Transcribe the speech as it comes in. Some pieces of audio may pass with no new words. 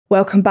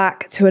Welcome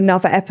back to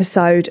another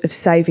episode of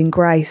Saving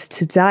Grace.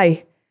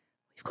 Today,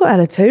 we've got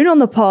Ella Toone on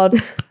the pod.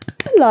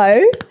 Hello.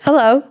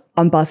 Hello.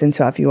 I'm buzzing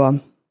to have you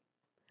on.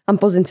 I'm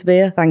buzzing to be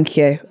here. Thank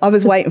you. I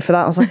was waiting for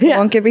that. I was like, come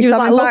on, give me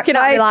something back,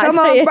 mate. Come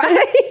on,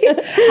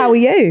 mate. How are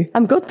you?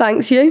 I'm good,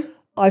 thanks. You?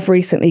 I've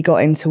recently got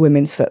into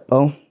women's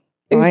football.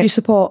 Who do you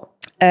support?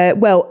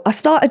 Well, I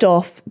started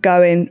off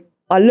going,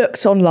 I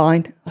looked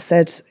online. I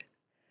said,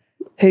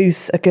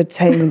 who's a good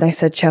team? And they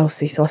said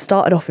Chelsea. So I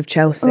started off with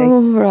Chelsea.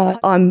 Oh, right.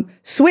 I'm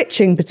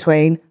switching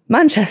between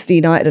Manchester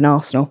United and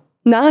Arsenal.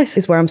 Nice.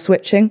 Is where I'm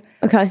switching.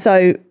 Okay.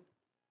 So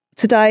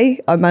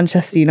today I'm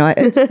Manchester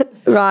United.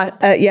 Right.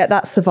 Yeah,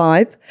 that's the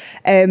vibe.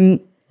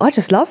 I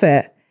just love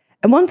it.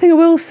 And one thing I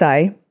will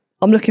say,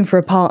 I'm looking for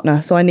a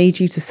partner, so I need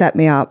you to set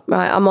me up.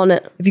 Right, I'm on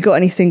it. Have you got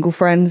any single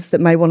friends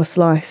that may want to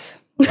slice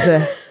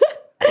this?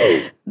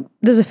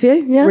 There's a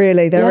few, yeah.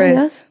 Really, there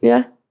is?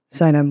 Yeah.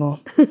 Say no more.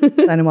 Say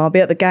no more. I'll be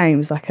at the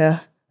games like I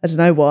don't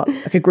know what,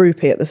 like a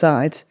groupie at the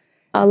side. It's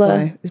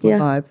my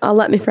vibe. I'll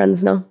let my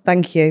friends know.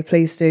 Thank you.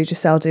 Please do.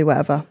 Just say I'll do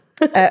whatever.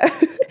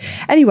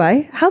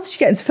 Anyway, how did you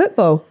get into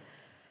football?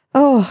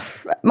 Oh,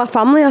 my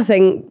family, I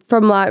think,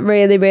 from like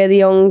really, really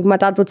young. My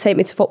dad would take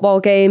me to football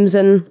games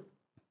and,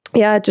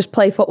 yeah, just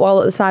play football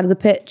at the side of the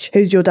pitch.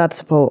 Who's your dad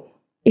support?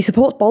 He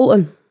supports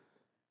Bolton.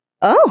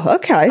 Oh,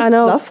 okay. I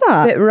know. Love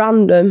that. A bit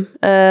random.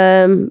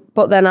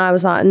 But then I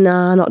was like,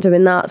 nah, not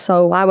doing that.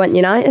 So I went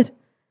United.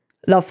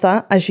 Love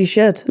that, as you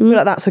should. I feel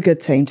like that's a good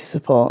team to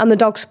support. And the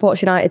dog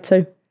supports United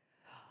too.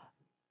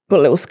 Got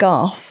a little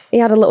scarf. He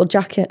had a little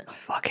jacket. I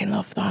fucking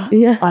love that.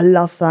 Yeah. I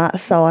love that.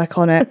 It's so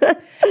iconic.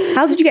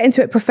 How did you get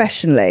into it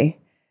professionally?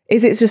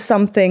 Is it just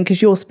something, because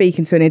you're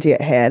speaking to an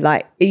idiot here,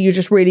 like you're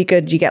just really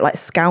good, you get like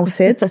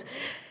scouted?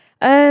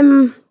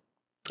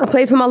 I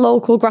played for my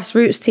local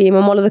grassroots team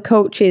and one of the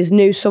coaches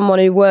knew someone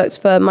who worked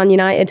for Man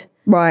United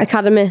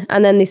Academy,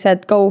 and then they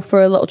said go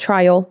for a little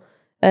trial.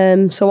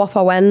 So off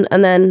I went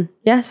and then,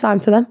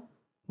 signed for them.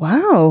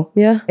 Wow.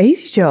 Yeah.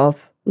 Easy job.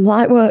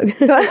 Light work.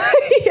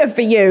 Yeah,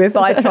 for you, if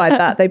I tried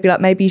that, they'd be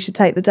like, maybe you should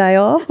take the day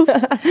off.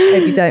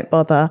 Maybe don't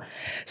bother.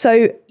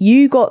 So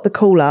you got the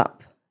call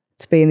up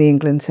to be in the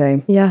England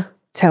team. Yeah.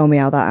 Tell me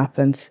how that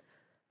happened.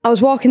 I was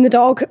walking the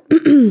dog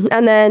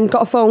and then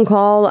got a phone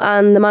call,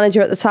 and the manager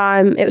at the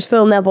time, it was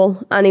Phil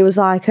Neville, and he was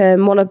like,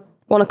 want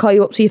to call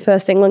you up to your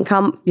first England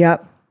camp.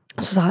 Yep.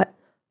 I was like,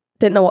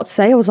 didn't know what to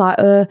say. I was like,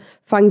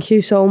 thank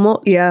you so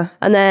much. Yeah.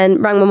 And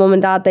then rang my mum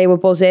and dad, they were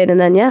buzzing, and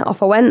then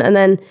off I went. And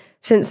then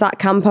since that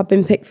camp, I've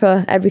been picked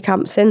for every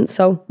camp since.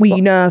 So were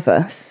you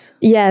nervous?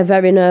 Yeah,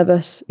 very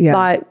nervous. Yeah.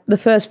 Like the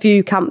first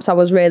few camps I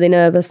was really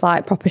nervous,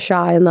 like proper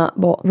shy and that.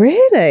 But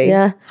really?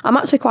 Yeah. I'm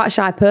actually quite a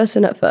shy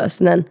person at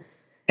first, and then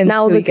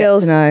now the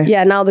girls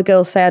now the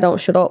girls say I don't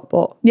shut up,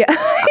 but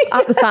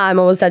at the time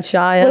I was dead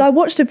shy. Yeah. Well, I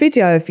watched a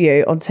video of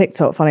you on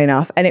TikTok, funny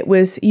enough, and it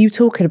was you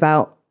talking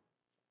about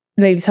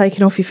nearly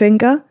taking off your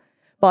finger,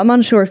 but I'm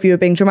unsure if you were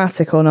being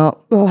dramatic or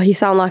not. Oh, you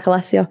sound like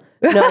Alessia.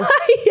 No.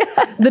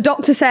 Yeah. The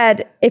doctor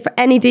said if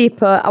any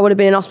deeper I would have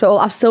been in hospital.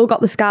 I've still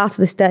got the scar to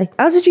this day.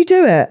 How did you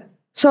do it?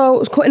 So I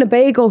was cutting a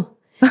bagel.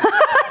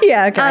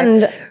 Yeah, okay.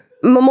 And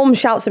my mum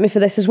shouts at me for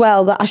this as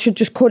well, that I should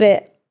just cut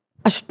it.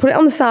 I should put it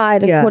on the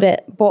side and cut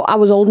it, but I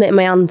was holding it in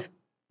my hand.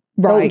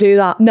 Right. Don't do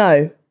that.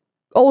 No.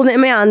 Holding it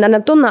in my hand, and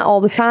I've done that all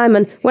the time,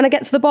 and when I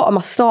get to the bottom,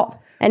 I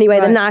stop. Anyway,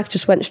 the knife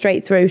just went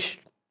straight through.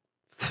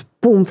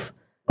 Boom.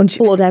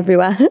 Blood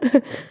everywhere.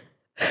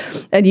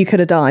 And you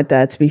could have died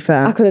there, to be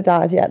fair. I could have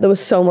died, yeah. There was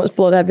so much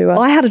blood everywhere.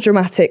 I had a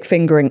dramatic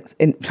finger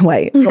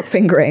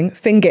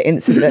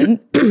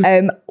incident.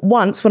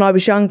 Once when I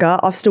was younger,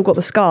 I've still got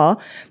the scar.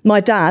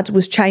 My dad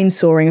was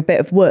chainsawing a bit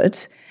of wood,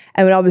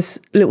 and when I was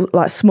little,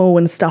 like small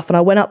and stuff, and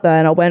I went up there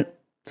and I went,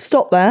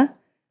 stop there.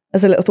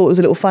 Thought it was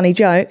a little funny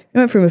joke. It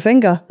went through my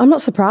finger. I'm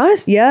not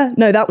surprised. Yeah,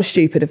 no, that was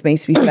stupid of me,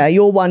 to be fair.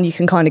 You're one you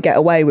can kind of get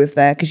away with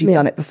there because you've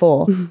done it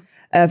before.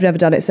 I've never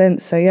done it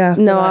since, so yeah.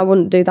 No, I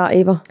wouldn't do that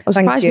either. I was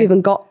surprised you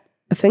even got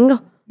a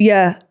finger.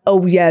 Yeah.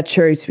 Oh, yeah,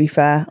 true, to be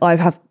fair. I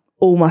have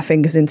all my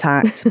fingers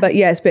intact. But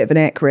yeah, it's a bit of an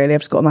ick, really.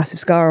 I've just got a massive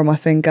scar on my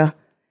finger.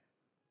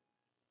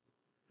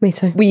 Me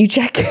too. Were you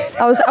checking?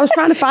 I was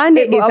trying to find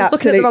it, but I was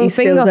looking at the wrong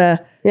finger.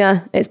 There.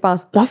 Yeah, it's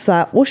bad. Love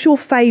that. What's your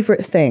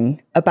favourite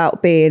thing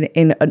about being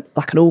in an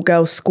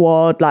all-girls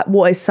squad? Like,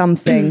 what is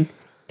something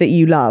that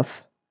you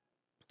love?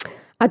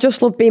 I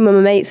just love being with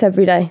my mates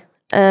every day.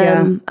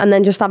 And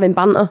then just having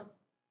banter.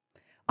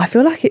 I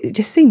feel like it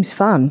just seems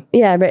fun.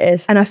 Yeah, it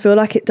is. And I feel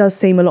like it does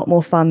seem a lot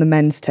more fun than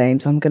men's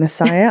teams, I'm going to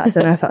say it. I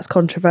don't know if that's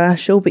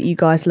controversial, but you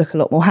guys look a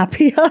lot more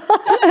happier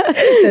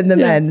than the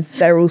men's.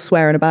 They're all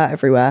swearing about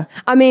everywhere.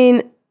 I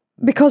mean,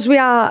 because we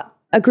are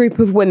a group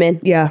of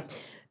women,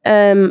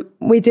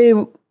 we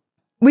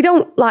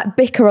don't like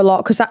bicker a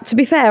lot, because to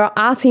be fair,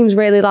 our team's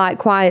really like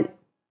quite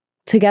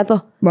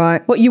together.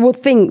 Right. But you would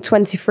think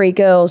 23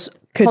 girls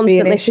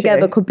constantly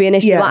together could be an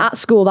issue. Yeah. Like at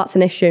school, that's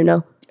an issue,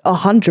 no?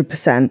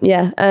 100%.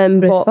 Yeah.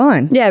 But it's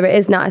fine. Yeah, it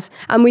is nice.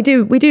 And we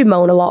do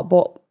moan a lot,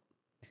 but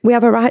we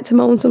have a right to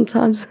moan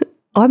sometimes.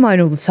 I moan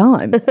all the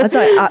time. I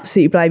don't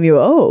absolutely blame you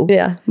at all.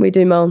 Yeah, we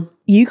do moan.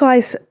 You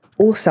guys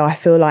also, I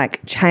feel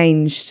like,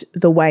 changed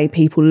the way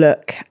people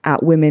look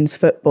at women's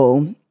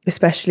football,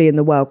 especially in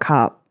the World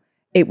Cup.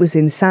 It was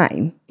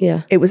insane.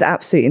 Yeah. It was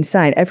absolutely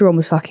insane. Everyone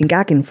was fucking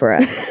gagging for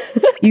it.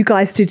 You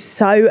guys did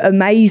so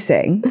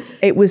amazing.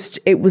 It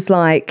was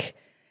like,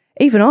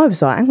 even I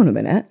was like, hang on a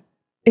minute.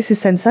 This is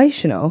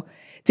sensational.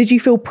 Did you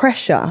feel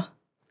pressure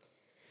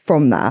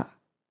from that?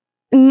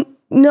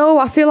 No,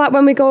 I feel like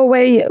when we go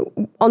away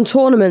on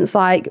tournaments,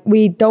 like,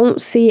 we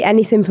don't see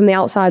anything from the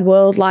outside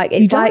world. Like,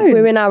 it's like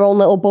we're in our own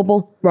little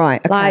bubble.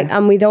 Right, okay. Like,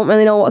 and we don't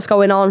really know what's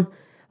going on.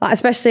 Like,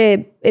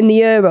 especially in the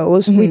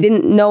Euros, we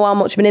didn't know how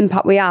much of an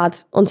impact we had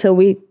until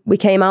we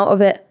came out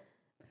of it.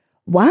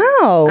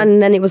 Wow.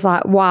 And then it was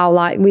like, wow,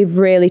 like, we've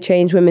really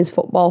changed women's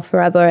football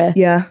forever.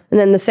 Yeah. And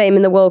then the same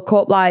in the World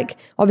Cup. Like,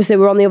 obviously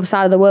we're on the other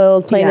side of the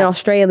world playing in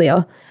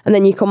Australia, and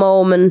then you come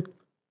home and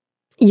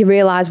you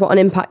realise what an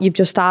impact you've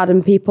just had,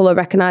 and people are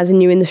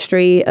recognising you in the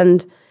street,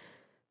 and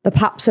the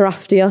paps are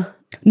after you.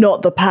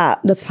 Not the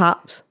paps. The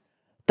paps.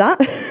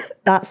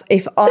 That's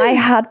if I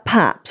had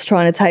paps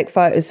trying to take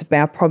photos of me,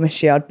 I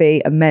promise you I'd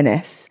be a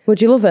menace. Would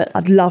you love it?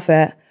 I'd love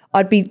it.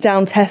 I'd be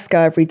down Tesco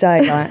every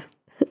day, like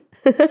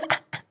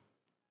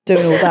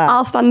doing all that.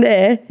 I'll stand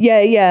here.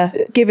 Yeah.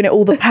 Giving it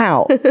all the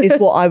pout is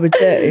what I would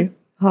do.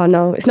 Oh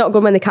no, it's not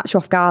good when they catch you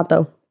off guard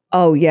though.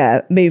 Oh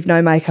yeah, move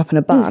no makeup and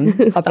a bun.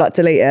 I'd be like,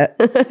 delete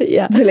it.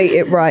 Yeah. Delete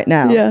it right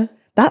now. Yeah.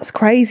 That's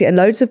crazy. And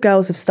loads of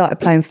girls have started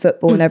playing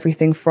football and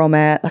everything from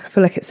it. Like, I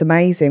feel like it's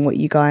amazing what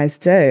you guys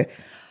do.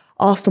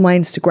 Asked on my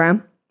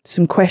Instagram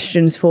some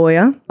questions for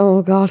you.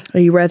 Oh God.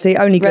 Are you ready?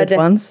 Only good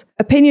ones.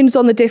 Opinions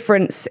on the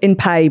difference in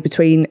pay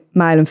between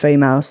male and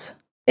females?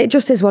 It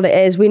just is what it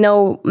is. We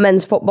know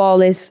men's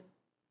football is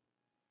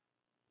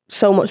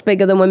so much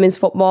bigger than women's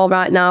football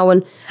right now.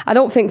 And I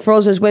don't think for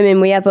us as women,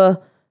 we ever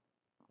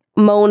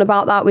moan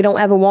about that. We don't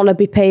ever want to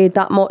be paid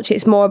that much.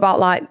 It's more about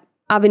like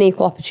having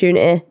equal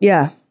opportunity.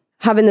 Yeah.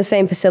 Having the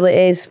same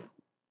facilities.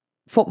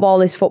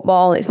 Football is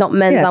football. It's not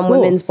men's and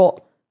women's.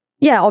 But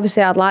yeah,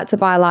 obviously I'd like to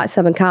buy like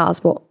 7 cars,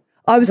 but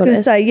I was going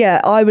to say,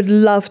 yeah, I would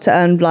love to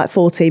earn like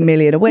 14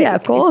 million a week. Yeah,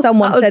 of course. If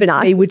someone said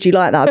to me, would you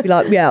like that? I'd be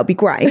like, yeah, it'd be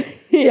great.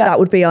 Yeah. That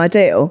would be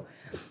ideal.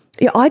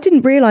 Yeah, I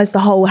didn't realise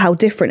how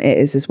different it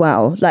is as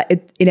well.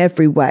 Like in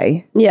every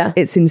way. Yeah.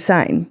 It's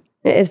insane.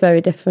 It is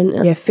very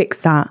different. Yeah,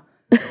 fix that.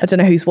 I don't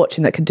know who's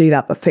watching that can do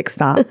that, but fix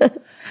that.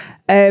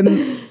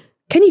 Can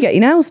you get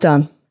your nails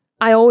done?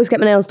 I always get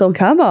my nails done.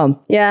 Come on.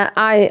 Yeah,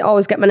 I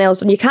always get my nails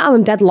done. You can't have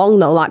them dead long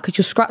though, like, because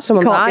you scratch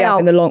someone's eye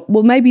out.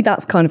 Well, maybe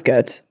that's kind of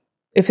good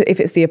if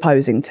it's the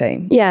opposing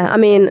team. Yeah, I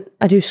mean,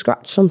 I do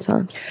scratch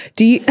sometimes.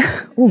 Do you?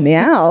 Oh,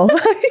 meow!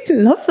 I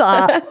love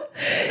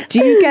that.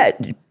 Do you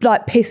get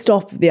like pissed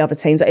off with the other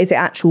teams? Like, is it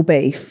actual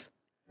beef?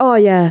 Oh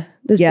yeah,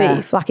 there's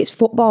beef. Like, it's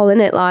football,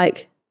 innit?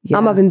 Like,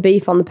 I'm having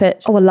beef on the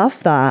pitch. Oh, I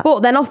love that. But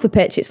then off the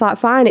pitch, it's like,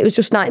 fine. It was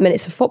just 90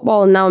 minutes of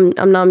football, and now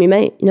I'm your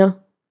mate. You know?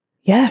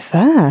 Yeah,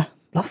 fair.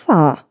 Love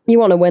that. You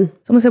want to win.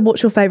 Someone said,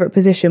 what's your favourite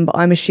position? But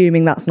I'm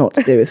assuming that's not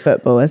to do with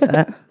football, is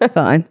it?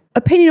 Fine.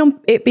 Opinion on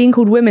it being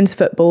called women's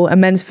football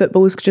and men's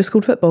football is just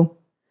called football?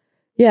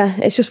 Yeah,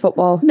 it's just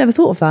football. Never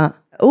thought of that.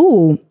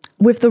 Oh,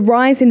 with the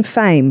rise in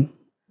fame,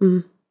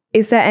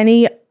 is there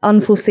any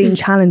unforeseen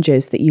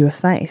challenges that you have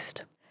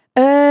faced?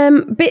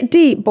 Bit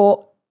deep,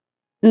 but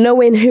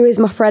knowing who is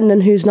my friend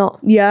and who's not.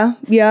 Yeah.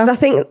 'Cause I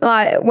think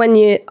like when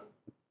you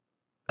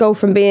go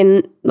from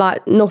being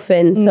like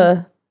nothing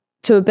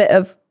to a bit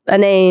of a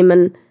name,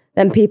 and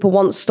then people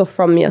want stuff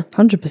from you.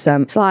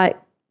 100%. It's like,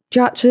 do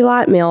you actually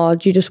like me, or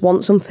do you just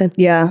want something?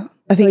 Yeah.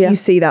 I think you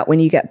see that when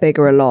you get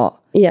bigger a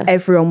lot. Yeah.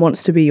 Everyone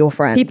wants to be your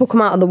friend. People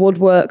come out of the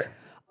woodwork.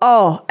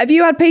 Oh, have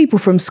you had people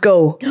from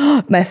school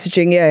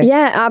messaging you?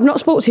 Yeah, I've not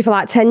spoken to you for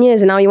like 10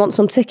 years and now you want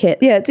some ticket.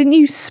 Yeah, didn't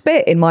you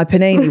spit in my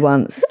panini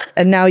once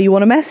and now you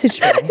want to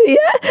message me?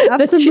 Yeah,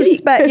 Have some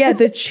respect. Yeah,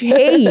 the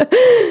cheek.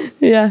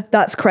 Yeah.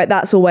 That's correct.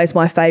 That's always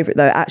my favourite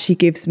though. It actually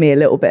gives me a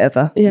little bit of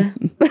a... Yeah.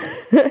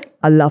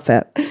 I love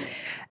it.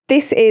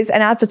 This is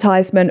an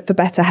advertisement for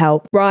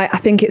BetterHelp. Right, I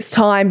think it's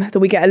time that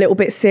we get a little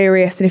bit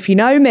serious. And if you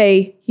know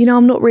me, you know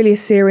I'm not really a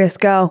serious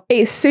girl.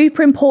 It's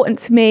super important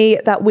to me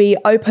that we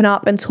open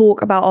up and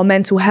talk about our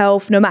mental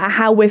health. No matter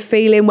how we're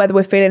feeling, whether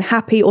we're feeling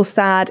happy or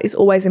sad, it's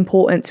always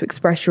important to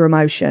express your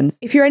emotions.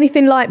 If you're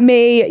anything like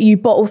me, you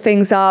bottle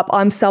things up.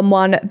 I'm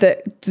someone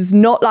that does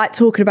not like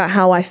talking about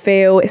how I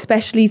feel,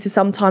 especially to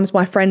sometimes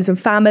my friends and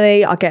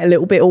family. I get a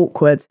little bit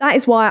awkward. That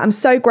is why I'm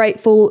so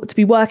grateful to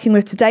be working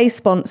with today's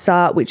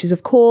sponsor, which is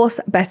of course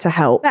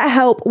BetterHelp.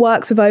 BetterHelp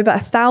works with over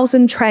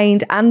 1,000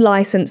 trained and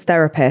licensed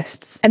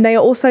therapists, and they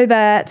are also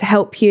there to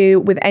help you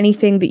with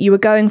anything that you are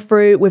going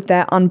through with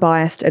their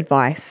unbiased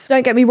advice.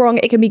 Don't get me wrong,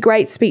 it can be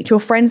great to speak to your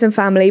friends and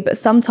family, but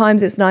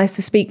sometimes it's nice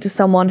to speak to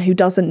someone who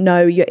doesn't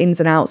know your ins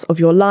and outs of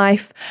your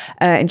life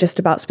and just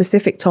about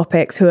specific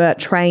topics, who are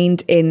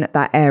trained in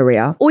that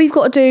area. All you've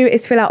got to do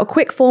is fill out a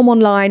quick form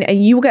online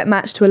and you will get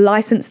matched to a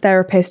licensed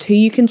therapist who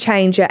you can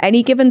change at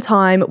any given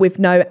time with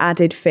no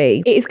added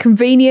fee. It is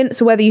convenient,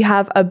 so whether you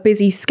have a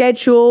busy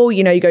schedule,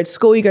 you know, you go to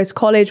school, you go to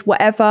college,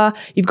 whatever,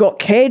 you've got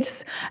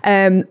kids,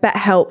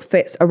 BetterHelp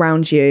fits relationships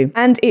around you.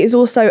 And it is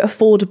also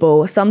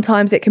affordable.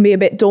 Sometimes it can be a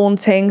bit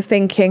daunting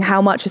thinking how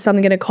much is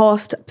something going to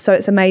cost. So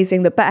it's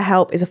amazing that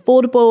BetterHelp is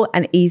affordable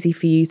and easy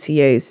for you to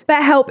use.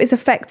 BetterHelp is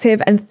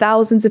effective and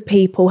thousands of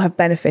people have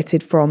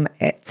benefited from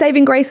it.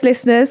 Saving Grace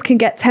listeners can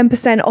get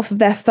 10% off of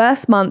their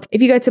first month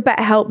if you go to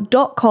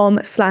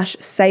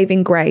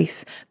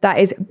betterhelp.com/savinggrace. That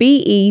is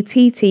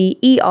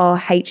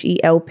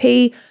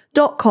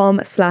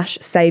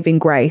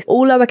BETTERHELP.com/savinggrace.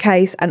 All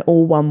lowercase and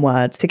all one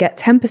word to get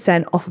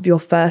 10% off of your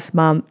first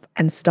month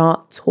and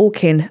start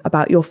talking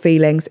about your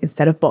feelings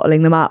instead of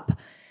bottling them up.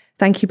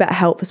 Thank you,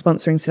 BetterHelp, for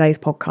sponsoring today's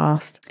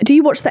podcast. Do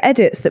you watch the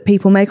edits that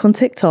people make on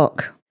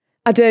TikTok?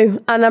 I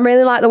do, and I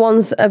really like the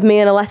ones of me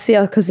and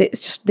Alessia because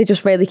they're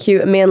just really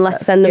cute, and me and Les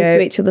send them to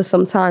each other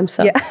sometimes.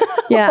 So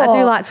yeah, I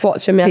do like to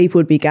watch them. Yeah, people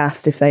would be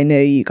gassed if they knew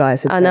you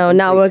guys had. I know.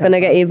 Now we're going to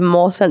get even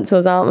more sent to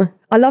us, aren't we?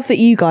 I love that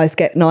you guys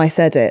get nice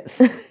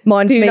edits.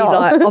 Mine's me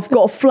like I've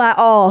got a flat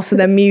arse and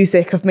then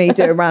music of me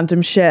doing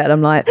random shit, and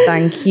I'm like,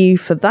 thank you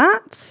for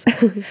that.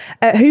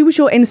 Who was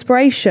your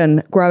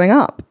inspiration growing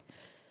up?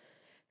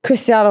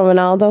 Cristiano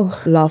Ronaldo.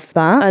 Love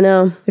that. I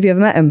know. Have you ever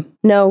met him?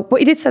 No, but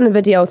he did send a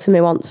video to me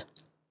once.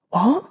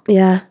 What?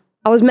 Yeah.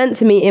 I was meant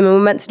to meet him and we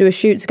were meant to do a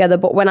shoot together,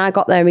 but when I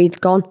got there, he'd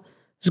gone. I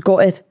was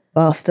gutted.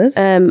 Bastard.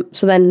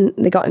 So then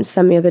they got him to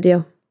send me a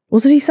video.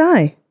 What did he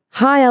say?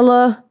 Hi,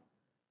 Ella.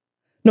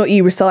 Not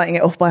you reciting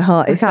it off by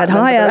heart. He said,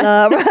 hi,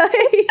 Ella. Right?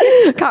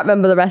 I can't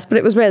remember the rest, but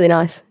it was really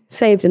nice.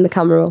 Saved in the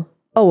camera roll.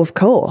 Oh, of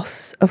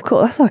course. Of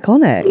course. That's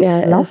iconic.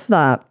 Yeah, love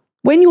that.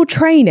 When you're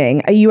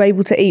training, are you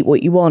able to eat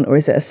what you want or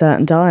is it a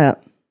certain diet?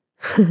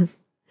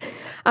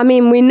 I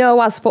mean, we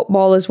know as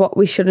footballers what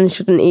we should and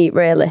shouldn't eat,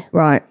 really.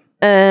 Right.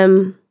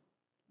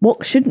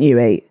 What shouldn't you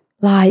eat?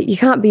 Like, you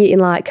can't be eating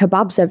like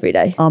kebabs every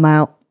day. I'm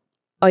out.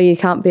 Or you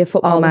can't be a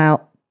footballer. I'm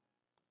out.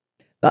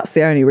 That's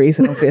the only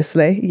reason,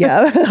 obviously.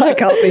 Yeah, I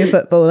can't be a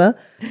footballer.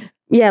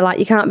 Yeah, like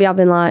you can't be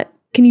having like...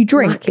 Can you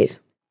drink?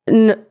 Mackies.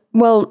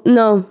 Well,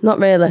 no, not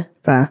really.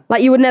 Fair.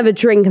 Like you would never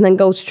drink and then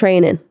go to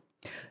training.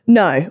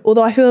 No,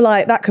 although I feel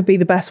like that could be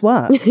the best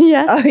work.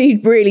 Yeah. I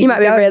mean, really. You might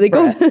be really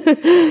good.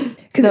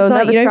 Because it's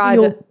like, you know, when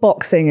you're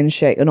boxing and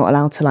shit, you're not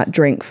allowed to like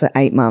drink for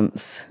 8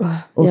 months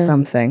or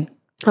something.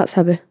 That's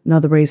heavy.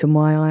 Another reason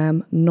why I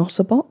am not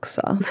a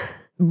boxer.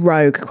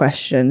 Rogue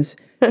questions.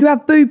 Do you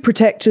have boob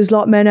protectors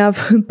like men have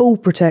ball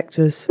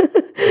protectors?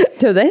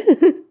 Do they?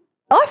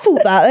 I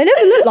thought that. They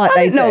never look like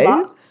they do. Know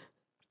that.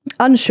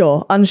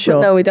 Unsure.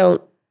 But no, we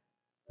don't.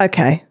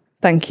 Okay,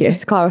 thank you. Just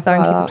to clarify.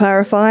 Thank you for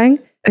clarifying.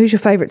 Who's your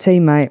favourite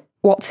teammate?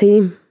 What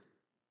team?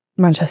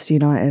 Manchester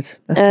United.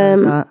 Let's go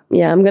with that.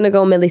 Yeah, I'm going to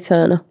go Millie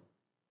Turner.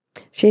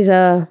 She's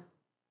a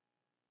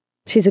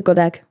good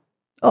egg.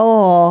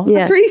 Oh, yeah.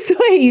 That's really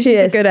sweet. She's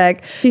a good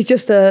egg. She's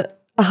just a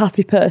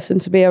happy person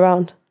to be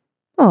around.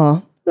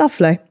 Oh,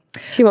 lovely.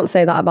 She won't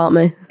say that about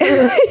me.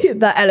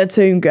 That Ella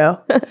Toone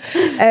girl.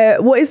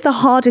 What is the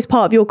hardest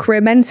part of your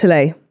career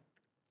mentally?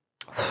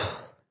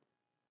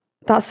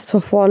 That's a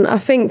tough one. I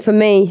think for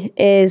me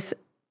is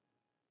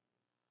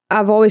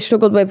I've always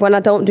struggled with when I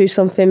don't do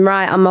something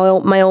right, I'm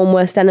my own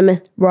worst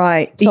enemy.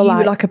 Right. So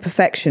you like a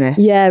perfectionist?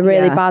 Yeah,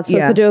 really bad. So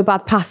if I do a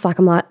bad pass, like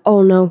I'm like,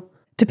 oh no.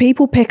 Do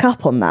people pick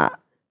up on that?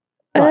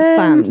 Like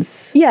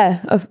fans?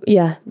 Yeah,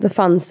 the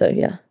fans do,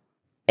 yeah.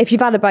 If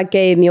you've had a bad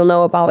game, you'll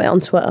know about it on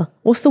Twitter.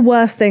 What's the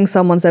worst thing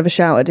someone's ever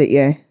shouted at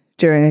you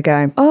during a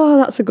game? Oh,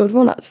 that's a good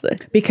one, actually.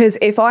 Because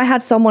if I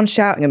had someone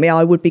shouting at me,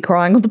 I would be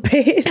crying on the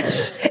pitch.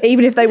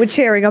 Even if they were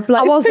cheering, I'd be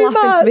like, I was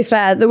laughing, to be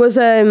fair. There was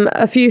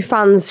a few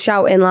fans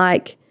shouting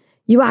like,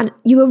 you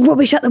were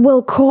rubbish at the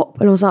World Cup.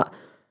 And I was like,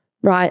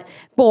 right.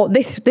 But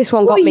this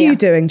one got me. What are you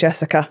doing,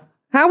 Jessica?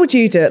 How would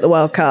you do at the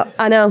World Cup?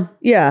 I know.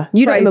 Yeah.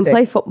 You don't even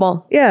play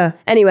football. Yeah.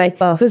 Anyway,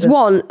 there's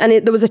one,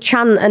 and there was a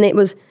chant, and it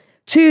was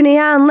Toone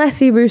and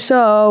Leslie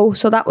Rousseau.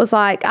 So that was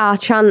like our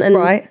chant,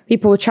 and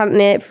people were chanting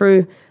it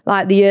through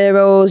like the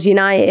Euros,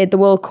 United, the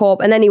World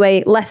Cup. And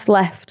anyway, Les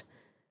left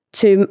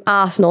to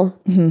Arsenal.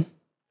 Mm-hmm.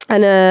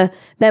 And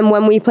then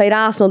when we played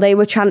Arsenal, they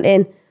were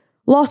chanting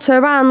Lotta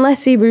and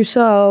Leslie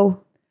Rousseau.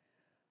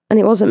 And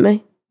it wasn't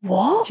me.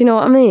 What? Do you know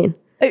what I mean?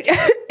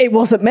 It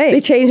wasn't me. They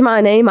changed my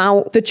name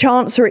out. The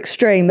chants are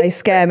extreme. They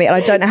scare me. And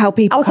I don't know how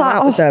people come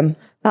out with them.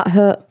 That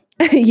hurt.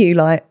 You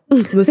like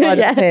the side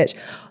of the pitch.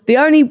 The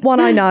only one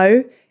I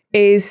know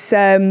is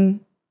it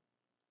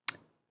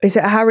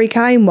a Harry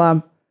Kane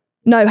one?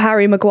 No,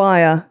 Harry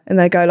Maguire. And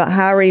they go like,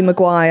 Harry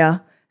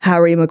Maguire,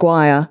 Harry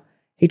Maguire.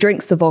 He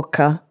drinks the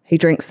vodka. He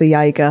drinks the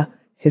Jaeger.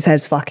 His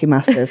head's fucking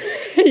massive.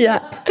 Yeah.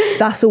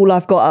 That's all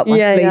I've got up my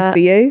sleeve for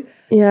you.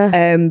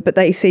 Yeah. But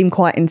they seem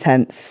quite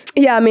intense.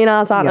 Yeah, I mean,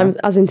 ours aren't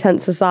as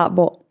intense as that,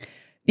 but...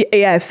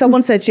 Yeah, if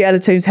someone said she had a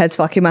Toone's head's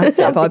fucking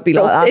massive, I'd be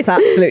like, that's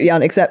absolutely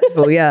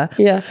unacceptable, yeah.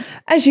 Yeah.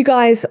 As you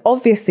guys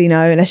obviously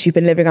know, unless you've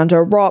been living under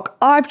a rock,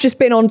 I've just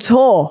been on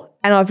tour.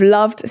 And I've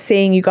loved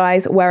seeing you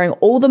guys wearing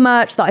all the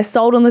merch that I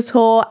sold on the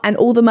tour and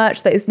all the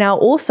merch that is now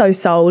also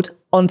sold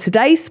on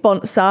today's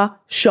sponsor,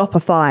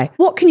 Shopify.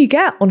 What can you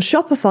get on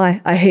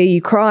Shopify? I hear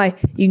you cry.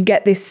 You can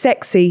get this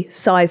sexy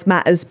Size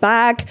Matters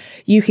bag.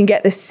 You can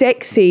get the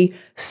sexy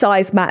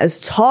Size Matters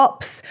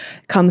tops.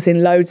 Comes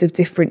in loads of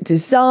different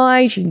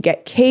designs. You can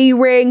get key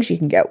rings. You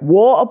can get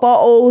water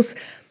bottles.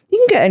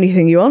 You can get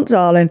anything you want,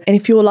 darling. And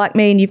if you're like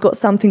me and you've got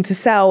something to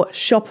sell,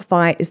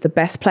 Shopify is the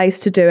best place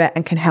to do it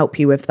and can help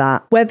you with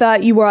that.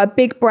 Whether you are a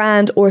big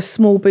brand or a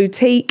small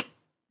boutique,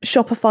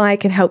 Shopify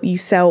can help you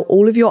sell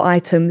all of your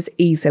items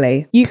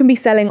easily. You can be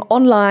selling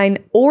online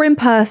or in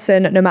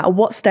person, no matter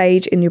what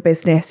stage in your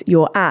business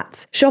you're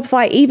at.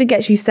 Shopify even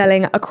gets you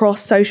selling across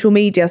social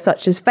media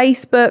such as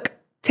Facebook,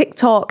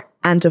 TikTok,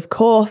 and of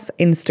course,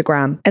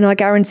 Instagram. And I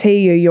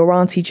guarantee you, your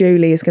Auntie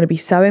Julie is going to be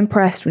so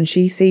impressed when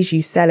she sees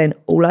you selling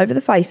all over the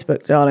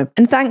Facebook, darling.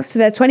 And thanks to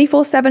their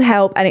 24/7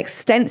 help and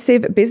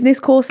extensive business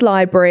course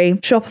library,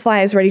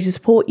 Shopify is ready to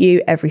support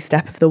you every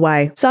step of the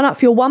way. Sign up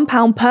for your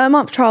 £1 per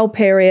month trial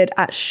period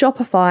at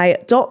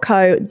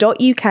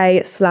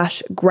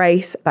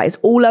shopify.co.uk/grace. That is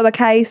all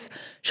lowercase.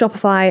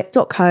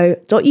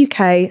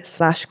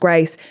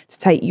 Shopify.co.uk/grace to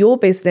take your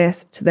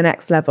business to the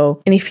next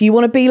level. And if you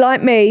want to be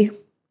like me,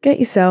 get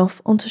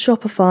yourself onto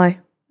Shopify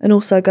and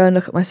also go and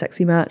look at my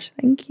sexy merch.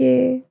 Thank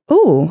you.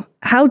 Oh,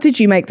 how did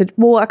you make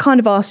well, I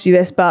kind of asked you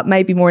this, but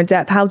maybe more in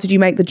depth. How did you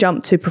make the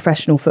jump to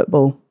professional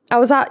football? I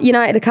was at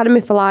United Academy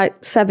for like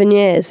 7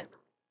 years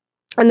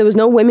and there was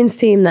no women's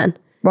team then.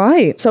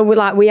 Right. So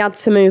we had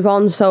to move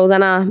on. So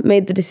then I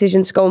made the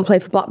decision to go and play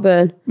for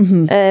Blackburn.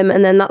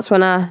 And then that's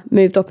when I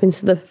moved up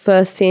into the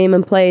first team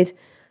and played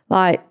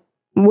like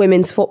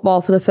women's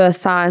football for the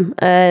first time.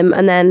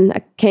 And then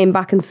I came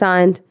back and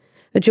signed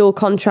a dual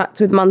contract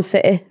with Man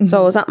City. So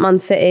I was at Man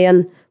City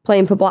and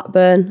playing for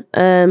Blackburn.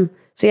 So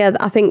yeah,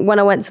 I think when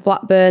I went to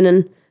Blackburn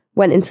and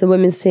went into the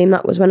women's team,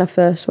 that was when I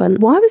first went.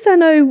 Why was there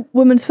no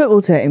women's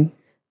football team?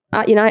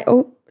 At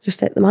United, just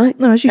take the mic.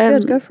 No, as you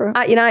should, go for it.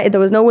 At United, there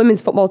was no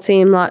women's football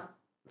team like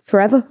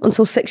forever,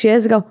 until 6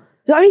 years ago.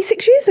 Was that only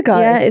 6 years ago?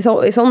 Yeah, it's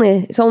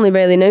only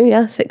really new,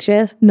 yeah, 6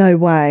 years. No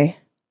way.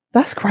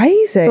 That's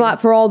crazy. So like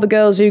for all the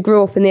girls who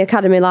grew up in the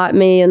academy like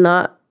me and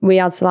that, we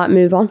had to like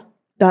move on.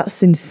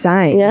 That's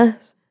insane.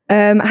 Yes.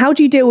 How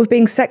do you deal with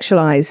being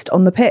sexualized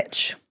on the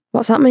pitch?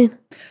 What's that mean?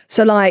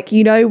 So like,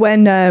 you know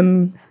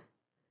when...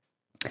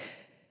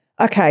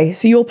 okay,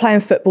 so you're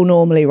playing football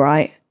normally,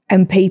 right?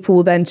 And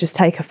people then just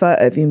take a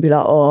photo of you and be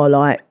like, oh,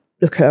 like,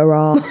 look at her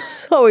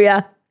ass. Oh,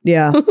 yeah.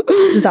 Yeah.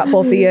 Does that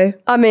bother you?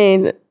 I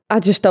mean, I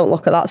just don't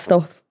look at that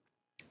stuff.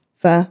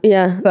 Fair.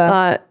 Yeah. Fair.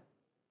 Like,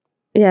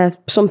 yeah,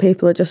 some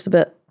people are just a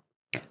bit...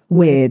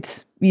 weird.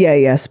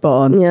 Yeah,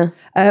 spot on. Yeah.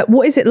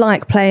 What is it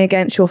like playing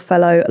against your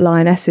fellow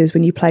Lionesses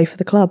when you play for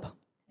the club?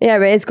 Yeah,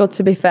 it is good,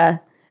 to be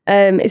fair.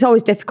 It's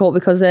always difficult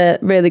because they're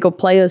really good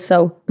players,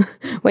 so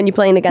when you're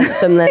playing against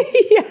them, then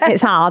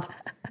it's hard.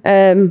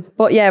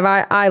 But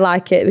yeah, I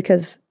like it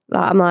because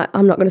I'm not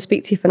going to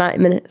speak to you for 90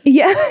 minutes.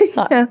 Yeah.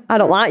 Like, I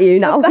don't like you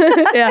now.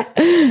 Yeah.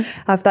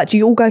 Have that. Do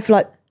you all go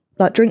for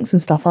like drinks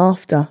and stuff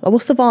after? Like,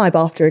 what's the vibe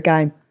after a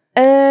game?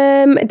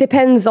 It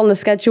depends on the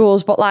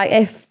schedules, but like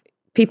if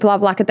people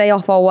have like a day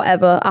off or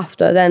whatever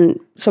after, then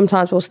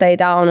sometimes we'll stay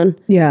down and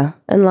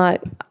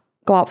like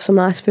go out for some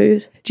nice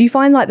food. Do you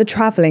find like the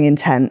travelling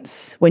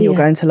intense when you're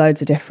going to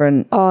loads of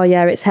different... Oh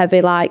yeah, it's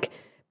heavy. Like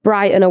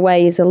Brighton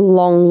away is a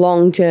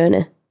long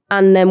journey.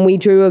 And then we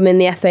drew them in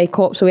the FA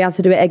Cup, so we had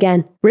to do it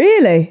again.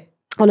 Really?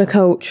 On a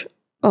coach.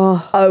 I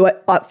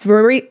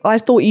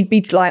thought you'd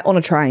be like on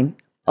a train.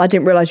 I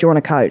didn't realise you're on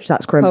a coach.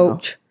 That's criminal.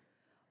 Coach.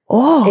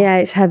 Oh. Yeah,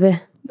 it's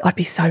heavy. I'd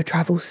be so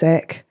travel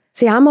sick.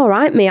 See, I'm all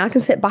right, me. I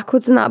can sit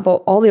backwards and that, but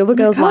all the other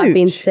girls like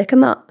being sick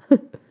and that.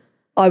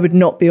 I would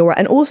not be all right.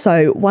 And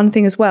also, one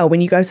thing as well,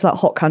 when you go to like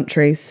hot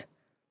countries,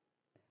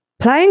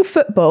 playing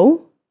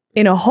football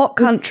in a hot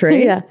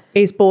country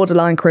is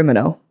borderline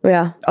criminal.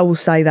 Yeah. I will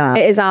say that.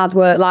 It is hard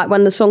work. Like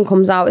when the sun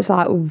comes out, it's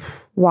like,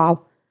 oof, wow.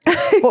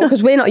 But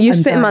because we're not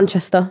used to it in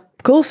Manchester.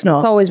 Of course not.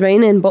 It's always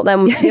raining. But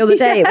then the other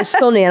day it was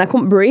sunny and I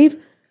couldn't breathe.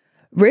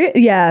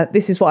 Yeah,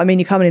 this is what I mean.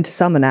 You're coming into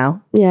summer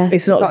now. Yeah.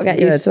 It's not got to get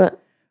used to it.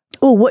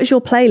 Oh, what is your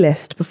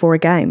playlist before a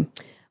game?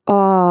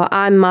 Oh,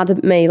 I'm mad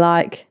at me.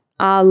 Like,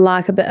 I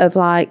like a bit of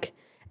like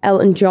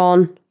Elton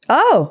John.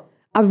 Oh.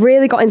 I've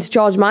really got into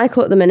George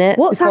Michael at the minute.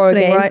 What's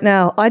happening right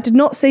now? I did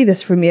not see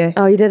this from you.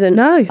 Oh, you didn't?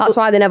 No. That's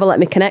why they never let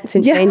me connect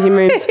in changing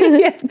rooms.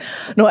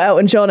 Not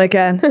Elton John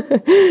again.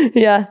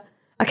 Yeah.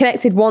 I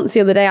connected once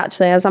the other day,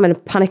 actually. I was having a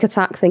panic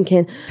attack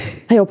thinking,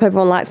 I hope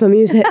everyone likes my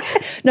music.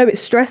 No, it's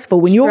stressful.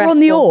 When you're on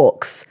the aux.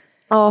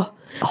 Oh.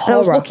 And I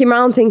was looking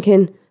around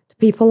thinking, do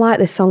people like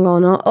this song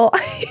or not? Oh,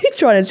 you're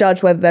trying to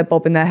judge whether they're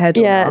bobbing their head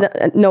or not.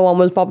 Yeah, no one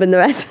was bobbing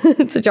their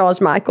head to George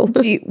Michael.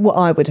 Well,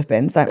 I would have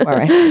been, don't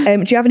worry.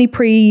 Do you have any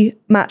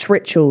pre-match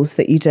rituals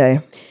that you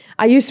do?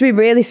 I used to be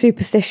really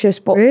superstitious,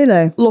 but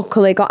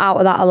luckily got out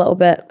of that a little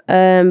bit.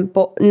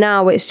 But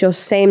now it's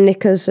just same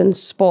knickers and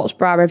sports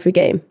bra every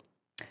game.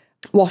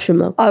 Wash them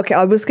though. Okay,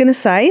 I was going to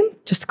say,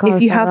 just to clarify,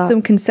 if you have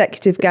some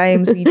consecutive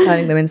games, are you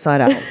turning them inside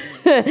out?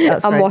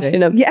 I'm washing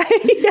them. Yeah.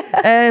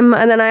 And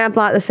then I have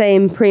like the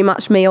same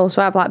pre-match meal,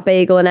 so I have like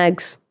bagel and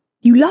eggs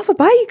You love a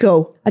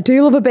bagel. I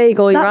do love a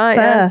bagel, you're right.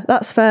 Fair. Yeah.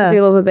 That's fair. I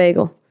do love a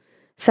bagel.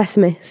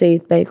 Sesame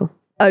seed bagel.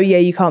 Oh, yeah,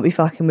 you can't be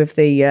fucking with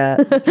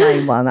the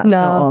plain one. That's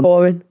not on.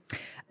 Boring.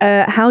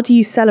 How do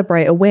you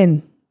celebrate a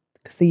win?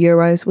 Because the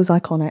Euros was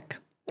iconic.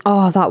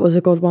 Oh, that was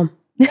a good one.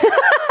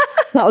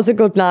 That was a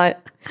good night.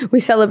 We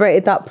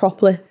celebrated that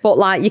properly. But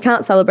like, you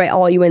can't celebrate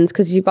all your wins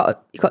because you've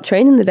got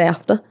training the day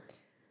after.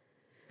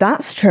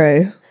 That's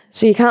true.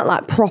 So you can't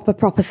like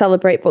proper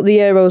celebrate. But the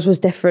Euros was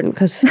different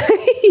because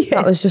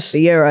that was just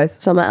the Euros.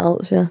 Something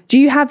else, yeah. Do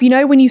you have,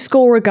 when you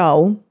score a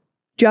goal,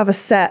 do you have a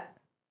set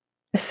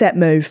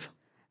move?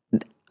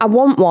 I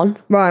want one.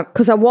 Right.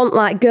 Because I want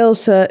like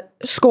girls to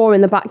score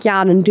in the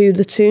backyard and do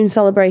the Toone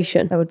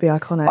celebration. That would be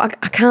iconic. But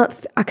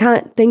I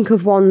can't think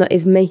of one that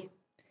is me.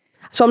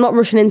 So I'm not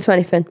rushing into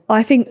anything.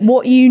 I think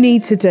what you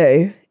need to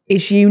do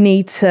is you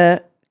need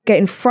to get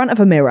in front of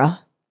a mirror,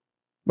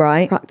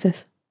 right?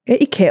 Practice.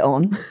 Get your kit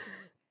on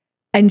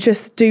and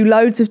just do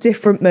loads of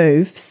different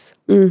moves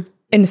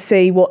and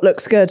see what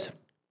looks good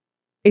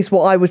is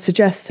what I would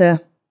suggest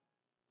here.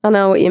 I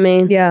know what you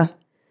mean. Yeah.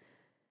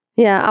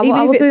 Yeah, I Even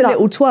will if it's do a that.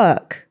 little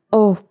twerk.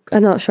 Oh,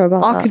 I'm not sure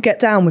about that. I could get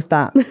down with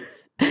that.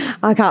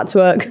 I can't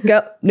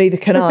twerk. Neither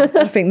can I.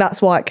 I think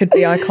that's why it could be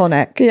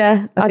iconic.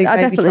 Yeah, I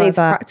definitely need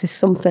to practice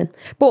something.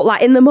 But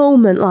like in the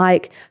moment,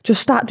 like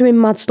just start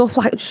doing mad stuff,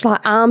 like just like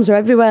arms are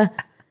everywhere.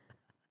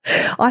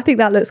 I think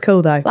that looks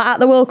cool though. Like at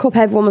the World Cup,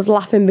 everyone was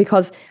laughing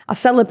because I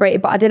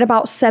celebrated, but I did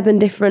about 7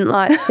 different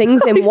like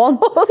things in one.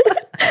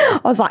 I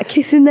was like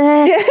kissing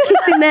there,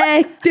 kissing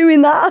there,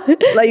 doing that,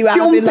 like you were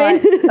having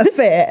like a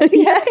fit.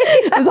 Yeah,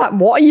 I was like,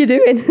 what are you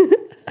doing?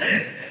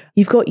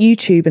 You've got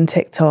YouTube and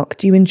TikTok.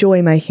 Do you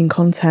enjoy making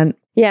content?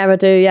 Yeah, I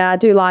do. Yeah, I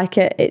do like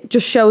it. It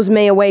just shows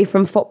me away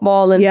from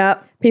football, and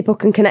people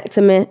can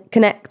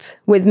connect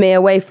with me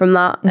away from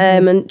that,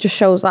 and just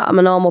shows that I'm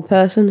a normal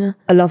person. Yeah.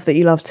 I love that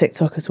you love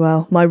TikTok as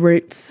well. My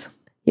roots.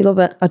 You love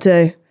it? I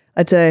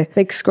do.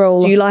 Big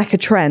scroll. Do you like a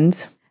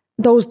trend?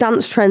 Those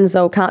dance trends,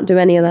 though, can't do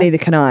any of that. Neither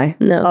can I.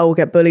 No. I will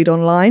get bullied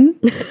online,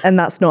 and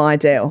that's not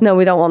ideal. No,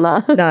 we don't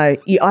want that. No,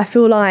 I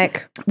feel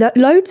like that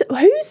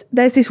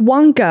there's this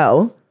one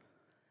girl,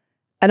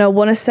 and I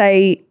want to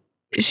say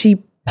she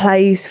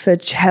plays for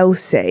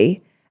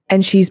Chelsea,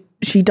 and she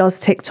does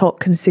TikTok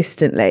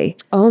consistently.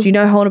 Oh. Do you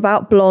know her on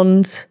about?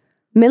 Blonde.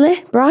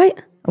 Millie Bright?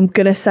 I'm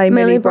going to say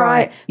Millie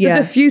Bright. Yeah.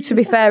 There's a few, to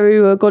be fair,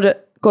 who are good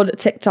at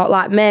TikTok.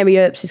 Like Mary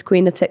Earps is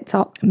queen of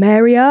TikTok.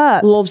 Mary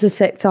Earps. Loves the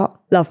TikTok.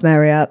 Love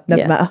Mary Earps.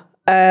 Never met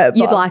her.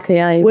 You'd like her,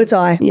 yeah. Would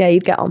I? Yeah,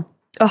 you'd get on.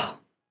 Oh,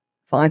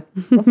 fine.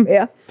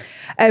 Yeah.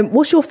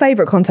 What's your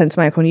favourite content to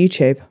make on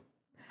YouTube?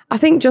 I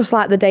think just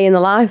like the day in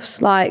the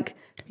lives. Like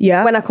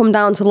when I come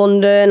down to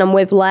London, I'm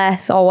with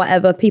Les or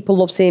whatever, people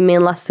love seeing me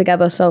and Les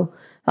together. So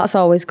that's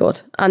always good.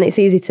 And it's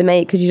easy to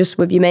make because you're just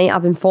with your mate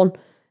having fun.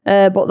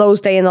 But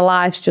those day in the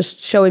lives,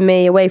 just showing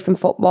me away from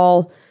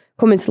football,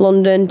 coming to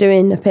London,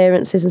 doing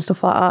appearances and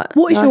stuff like that.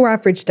 What is your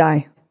average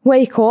day?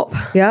 Wake up.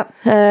 Yeah.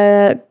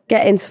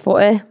 Get into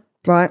footy.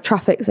 Right.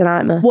 Traffic's a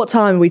nightmare. What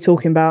time are we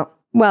talking about?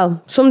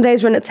 Well, some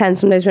days run at 10,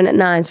 some days run at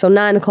 9. So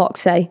 9 o'clock,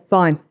 say.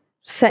 Fine.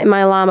 Setting my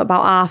alarm at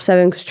about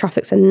 7:30 because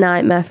traffic's a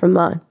nightmare from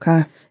mine.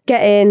 Okay.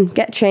 Get in,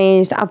 get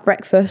changed, have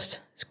breakfast.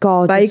 It's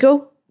gorgeous.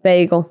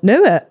 Bagel.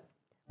 Knew it.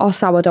 Or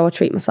sourdough, I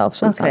treat myself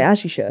sometimes. Okay,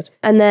 as you should.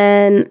 And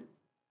then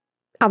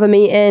have a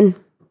meeting,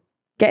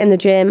 get in the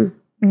gym,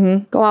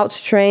 go out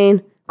to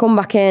train, come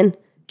back in,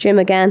 gym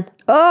again.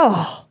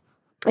 Oh.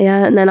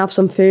 Yeah, and then have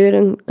some food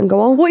and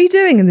go on. What are you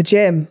doing in the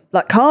gym?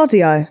 Like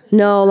cardio?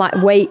 No, like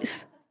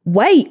weights.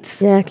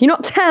 Weights? Yeah, can you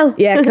not tell?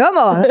 Yeah, come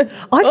on.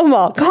 Come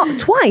on. Can't,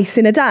 twice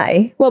in a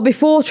day? Well,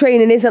 before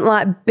training isn't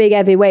like big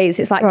heavy weights.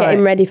 It's like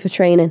getting ready for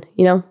training,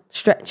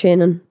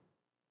 stretching and...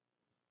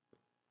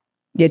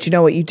 Yeah, do you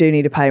know what? You do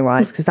need a pay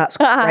rise because that's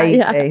crazy.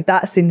 Yeah.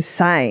 That's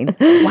insane.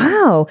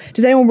 Wow.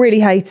 Does anyone really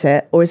hate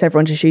it or is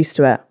everyone just used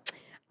to it?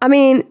 I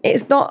mean,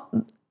 it's not...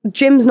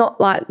 Gym's not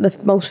like the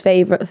most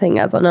favourite thing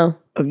ever, no.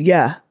 Oh,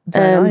 yeah.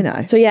 I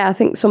know. So yeah, I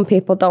think some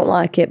people don't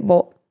like it,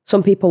 but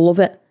some people love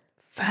it.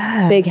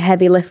 Fair. Big,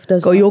 heavy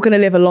lifters. God, you're going to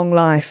live a long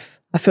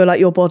life. I feel like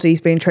your body's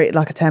being treated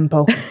like a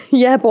temple.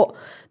 Yeah, but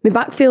my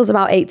back feels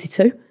about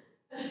 82.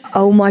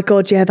 Oh my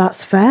God, yeah,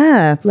 that's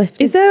fair.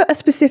 Lifting. Is there a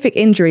specific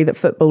injury that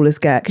footballers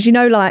get? Because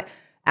like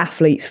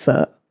athlete's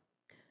foot.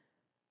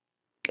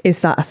 Is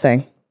that a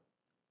thing?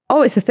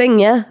 Oh, it's a thing,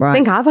 yeah. Right. I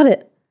think I've had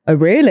it. Oh,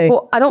 really?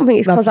 But I don't think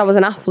it's because I was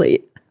an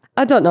athlete.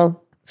 I don't know.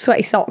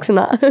 Sweaty socks and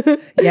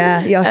that. Yeah,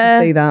 I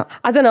can see that.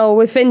 I don't know.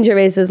 With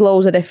injuries, there's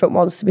loads of different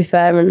ones, to be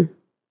fair. And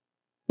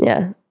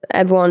yeah,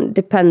 everyone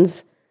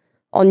depends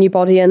on your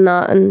body and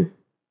that. And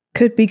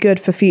could be good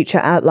for future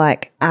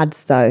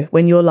ads, though.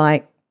 When you're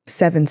like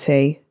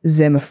 70,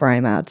 Zimmer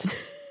frame ad.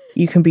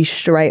 You can be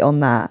straight on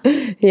that.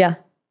 Yeah.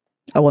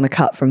 I want to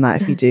cut from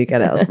that if you do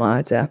get it. That's my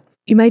idea.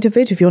 You made a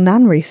vid of your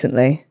nan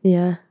recently.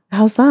 Yeah.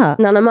 How's that?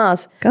 Nana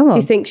Maz. Come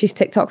on. She thinks she's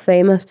TikTok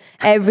famous.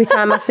 Every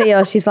time I see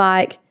her, she's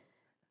like,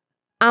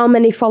 how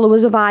many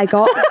followers have I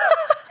got?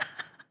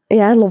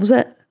 Yeah, loves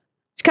it.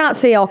 She can't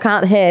see or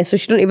can't hear, so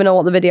she doesn't even know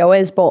what the video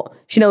is, but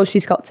she knows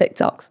she's got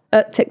TikTok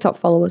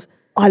followers.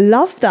 I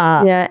love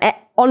that. Yeah.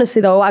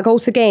 Honestly, though, I go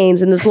to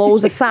games and there's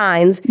loads of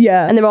signs.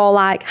 Yeah. And they're all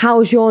like,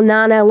 how's your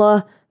nan,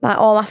 Ella? Like,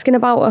 all asking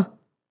about her.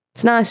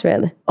 It's nice,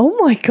 really. Oh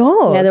my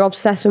God. Yeah, they're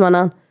obsessed with my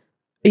nan.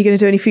 Are you going to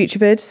do any future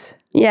vids?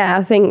 Yeah,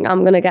 I think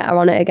I'm going to get her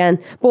on it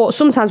again. But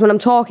sometimes when I'm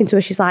talking to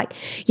her, she's like,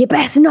 you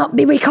better not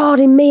be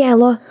recording me,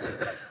 Ella.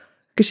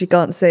 Because she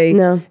can't see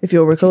if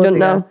you're recording. She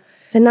doesn't know.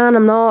 I said, Nan,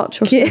 I'm not.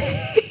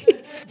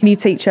 Can you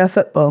teach her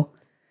football?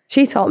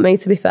 She taught me,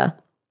 to be fair.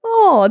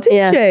 Oh,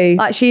 did she?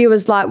 Like, she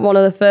was like one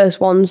of the first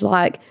ones,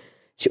 like,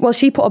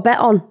 she put a bet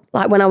on,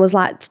 like when I was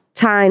like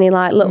tiny,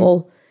 like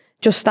little,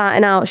 just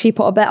starting out. She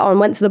put a bet on,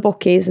 went to the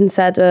bookies and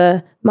said,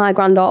 my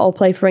granddaughter will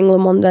play for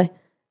England one day.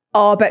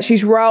 Oh, I bet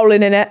she's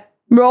rolling in it.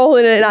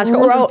 Rolling in it now. She's got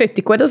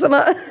 150 quid or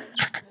something.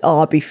 Oh,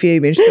 I'd be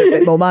fuming. Just put a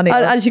bit more money.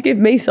 And she gave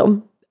me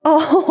some.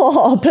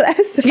 Oh,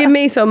 bless her. She gave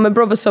me some, my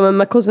brother some, and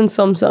my cousin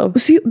some. So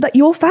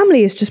your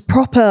family is just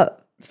proper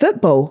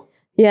football.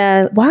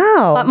 Yeah.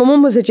 Wow. Like, my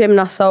mum was a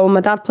gymnast, so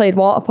my dad played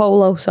water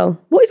polo, so.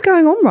 What is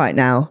going on right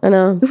now? I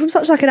know. You're from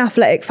such like an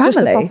athletic family.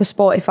 Just a proper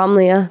sporty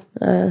family,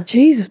 yeah.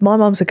 Jesus, my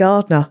mum's a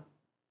gardener.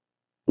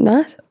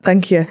 Nice.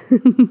 Thank you.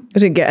 I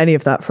didn't get any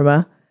of that from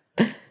her.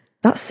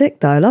 That's sick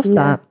though, I love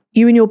that.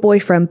 You and your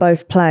boyfriend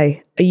both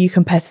play. Are you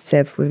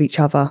competitive with each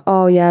other?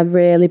 Oh yeah,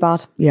 really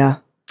bad. Yeah.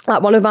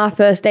 Like, one of our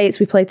first dates,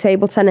 we played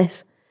table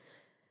tennis.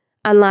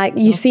 And like,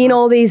 you've seen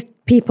all these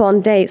people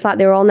on dates, like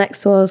they were all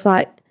next to us,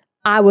 like,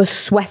 I was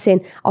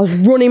sweating. I was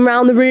running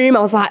around the room. I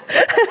was like,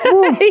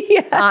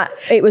 yeah.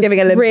 It was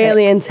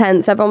really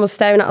intense. Everyone was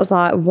staring at us.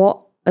 I was like,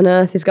 what on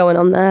earth is going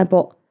on there?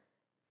 But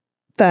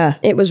fair.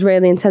 It was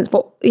really intense.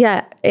 But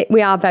yeah,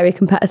 we are very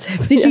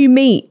competitive. Did you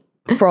meet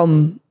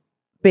from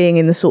being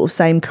in the sort of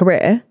same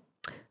career?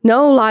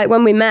 No, like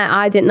when we met,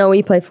 I didn't know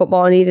he played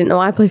football and he didn't know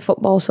I played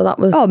football. So that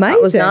was, amazing.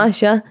 That was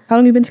nice, yeah. How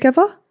long have you been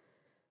together?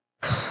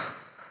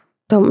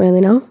 Don't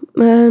really know.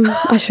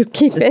 I should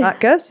keep it. Was that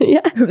good? Yeah.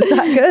 Was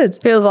that good?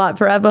 Feels like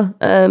forever.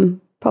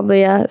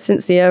 Probably,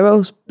 since the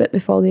Euros, bit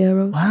before the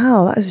Euros.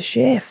 Wow, that is a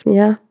shift.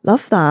 Yeah.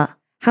 Love that.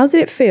 How did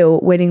it feel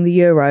winning the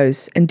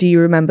Euros, and do you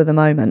remember the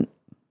moment?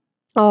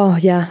 Oh,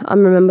 yeah, I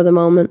remember the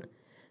moment.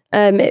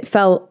 It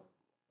felt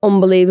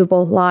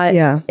unbelievable. Like,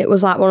 it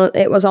was like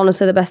it was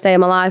honestly the best day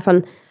of my life.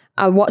 And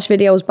I watch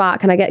videos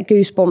back and I get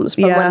goosebumps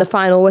from when the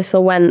final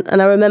whistle went.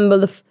 And I remember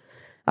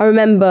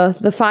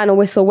the final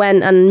whistle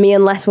went, and me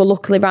and Les were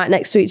luckily right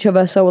next to each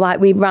other. So like,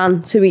 we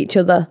ran to each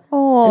other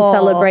and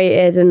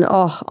celebrated. And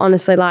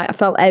honestly, like, I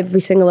felt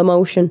every single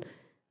emotion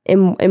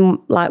in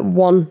like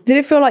one. Did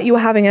it feel like you were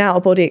having an out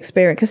of body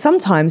experience? Because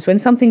sometimes when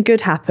something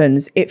good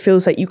happens, it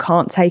feels like you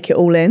can't take it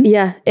all in.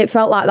 Yeah, it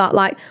felt like that.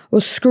 Like, I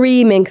was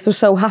screaming because I was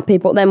so happy,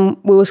 but then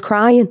we was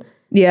crying.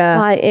 Yeah.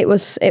 Like, it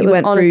was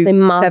went honestly through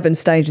mad. 7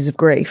 stages of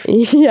grief.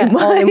 Yeah,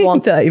 all in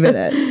one. 30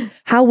 minutes.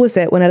 How was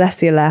it when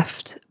Alessia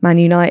left Man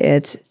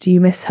United? Do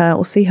you miss her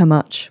or see her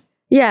much?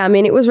 Yeah, I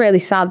mean, it was really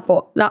sad,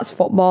 but that's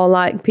football.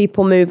 Like,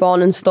 people move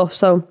on and stuff,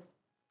 so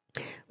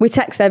we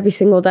text every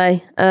single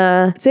day.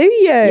 Do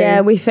you?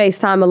 Yeah, we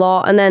FaceTime a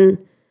lot, and then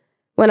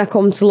when I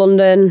come to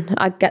London,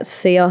 I get to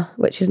see her,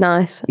 which is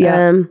nice.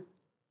 Yeah.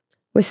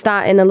 We're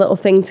starting a little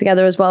thing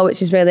together as well,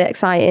 which is really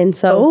exciting.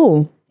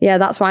 So, yeah,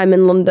 that's why I'm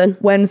in London.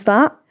 When's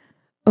that?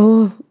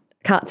 Oh,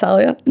 can't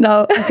tell you.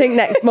 No, I think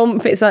next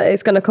month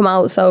it's going to come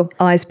out. So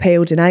Eyes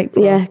peeled in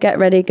April. Yeah, get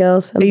ready,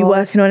 girls. Are you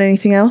working on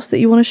anything else that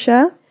you want to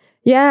share?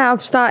 Yeah,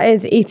 I've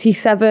started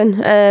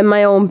ET7,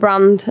 my own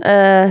brand.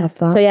 Love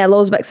that. So yeah,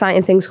 loads of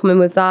exciting things coming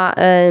with that.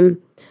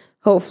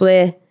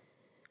 Hopefully,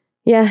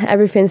 yeah,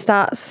 everything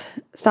starts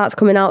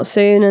coming out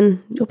soon.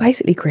 And you're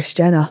basically Kris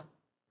Jenner.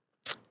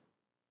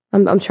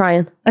 I'm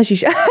trying. As you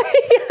should.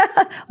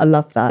 Yeah, I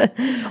love that.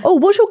 Oh,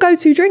 what's your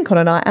go-to drink on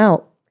a night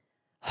out?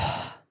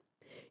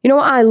 You know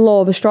what I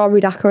love? A strawberry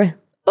daiquiri.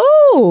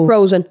 Oh,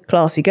 frozen.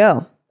 Classy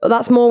girl. But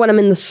that's more when I'm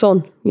in the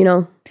sun, you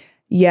know.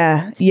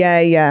 Yeah.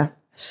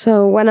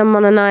 So when I'm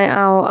on a night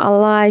out, I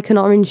like an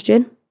orange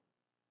gin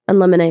and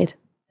lemonade.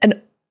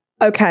 And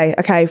okay.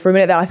 For a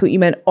minute there, I thought you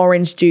meant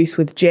orange juice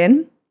with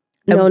gin.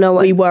 No.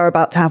 We were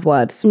about to have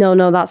words.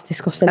 No, that's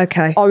disgusting.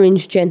 Okay.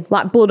 Orange gin,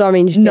 like blood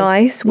orange gin.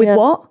 Nice. With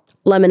what?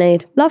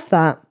 Lemonade. Love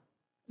that.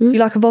 Do you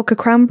like a vodka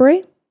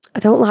cranberry? I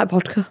don't like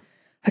vodka.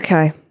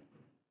 Okay.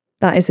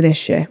 That is an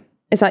issue.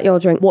 Is that your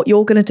drink? What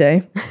you're going to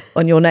do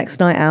on your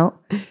next night out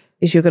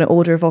is you're going to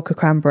order a vodka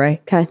cranberry.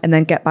 Okay. And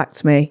then get back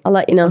to me. I'll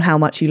let you know. On how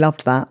much you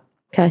loved that.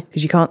 Okay.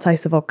 Because you can't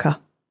taste the vodka.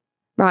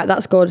 Right,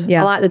 that's good.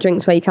 Yeah. I like the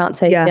drinks where you can't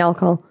taste the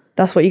alcohol.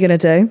 That's what you're going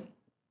to do.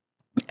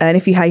 And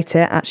if you hate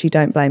it, actually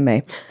don't blame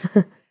me.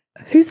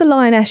 Who's the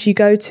lioness you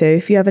go to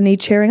if you ever need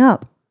cheering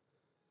up?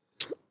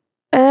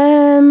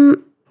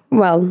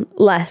 Well,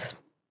 Les.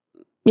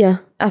 Yeah,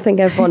 I think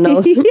everyone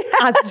knows.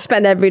 I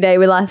spend every day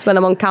with Les when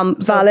I'm on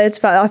camp. So. Valid.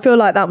 I feel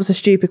like that was a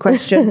stupid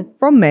question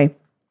from me.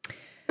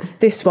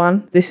 This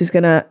is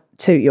going to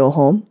toot your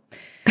horn.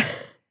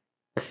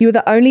 You were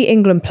the only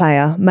England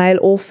player, male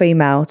or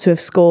female, to have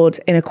scored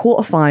in a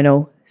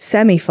quarter-final,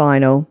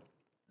 semi-final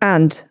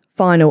and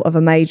final of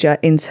a major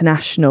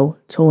international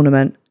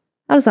tournament.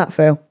 How does that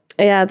feel?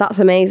 Yeah, that's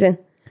amazing.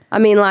 I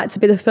mean, like, to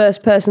be the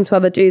first person to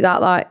ever do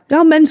that, like,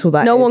 How mental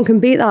that no is. one can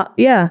beat that.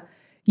 Yeah.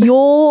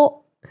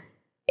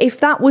 If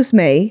that was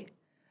me,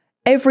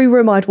 every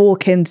room I'd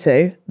walk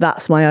into,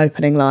 that's my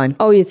opening line.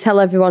 Oh, you tell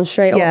everyone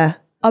straight up. Yeah.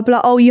 I'd be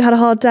like, oh, you had a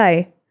hard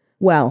day?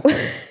 Well,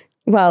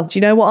 Well, do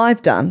you know what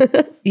I've done?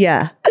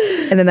 Yeah.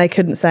 And then they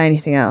couldn't say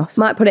anything else.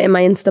 might put it in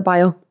my Insta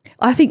bio.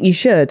 I think you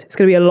should. It's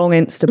going to be a long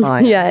Insta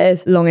bio. Yeah, it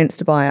is. Long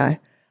Insta bio.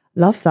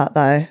 Love that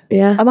though.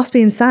 Yeah. That must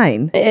be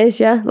insane. It is,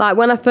 yeah. Like,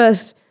 when I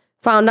first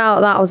found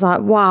out that, I was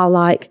like, wow,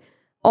 like,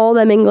 all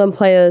them England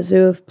players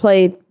who have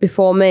played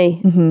before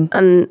me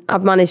and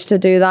I've managed to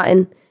do that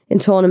in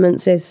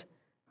tournaments is,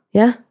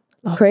 yeah,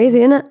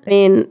 crazy, isn't it? I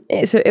mean,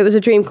 it was a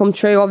dream come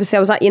true. Obviously, I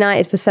was at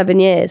United for 7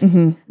 years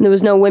and there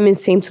was no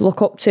women's team to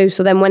look up to.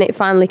 So then when it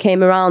finally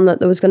came around that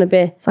there was going to be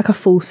It's like a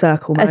full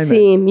circle moment. a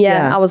team,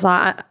 I was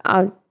like,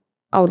 I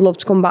would love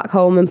to come back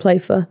home and play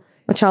for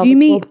my childhood Do you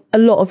meet club. a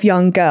lot of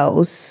young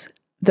girls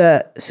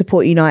that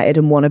support United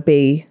and want to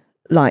be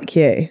like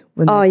you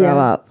when they grow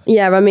up?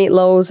 Yeah, I meet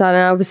loads and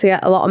I obviously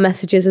get a lot of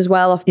messages as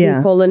well off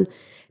people and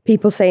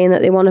people saying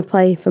that they want to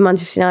play for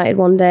Manchester United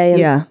one day.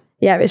 And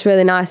yeah, it's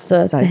really nice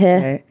to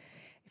hear. Cute.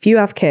 If you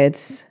have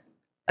kids,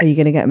 are you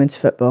going to get them into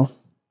football?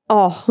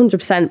 Oh,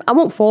 100%. I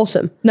won't force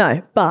them.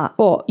 No, but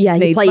Yeah,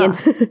 you're playing.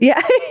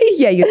 yeah,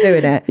 yeah, you're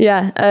doing it.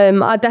 Yeah,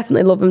 I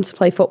definitely love them to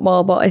play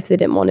football, but if they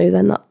didn't want to,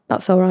 then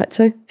that's all right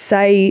too.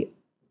 Say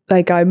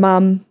they go,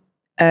 Mum,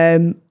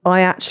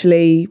 I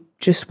actually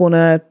just want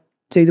to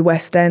do the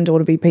West End. I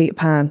want to be Peter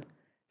Pan.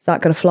 Is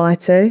that going to fly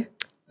too?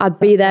 I'd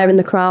be there in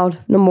the crowd,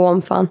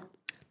 #1 fan.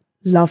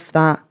 Love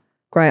that.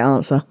 Great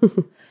answer.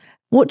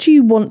 What do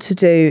you want to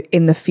do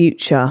in the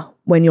future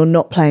when you're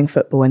not playing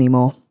football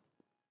anymore?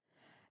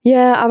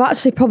 Yeah, I've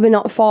actually probably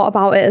not thought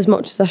about it as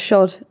much as I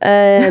should.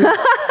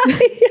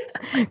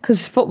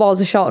 Because football's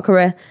a short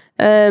career.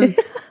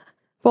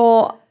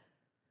 But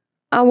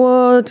I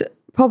would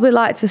probably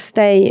like to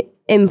stay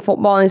in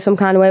football in some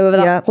kind of way, whether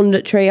that's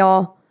punditry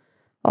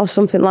or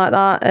something like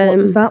that. What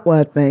does that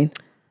word mean?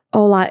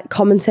 Or like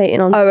commentating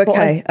on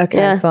okay, footy.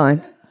 Yeah.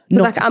 fine.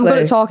 I'm good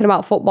at talking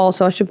about football,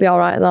 so I should be all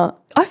right at that.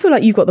 I feel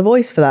like you've got the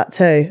voice for that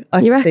too.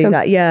 I can see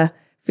that, yeah.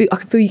 I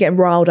can feel you getting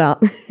riled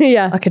up.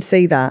 Yeah. I could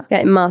see that.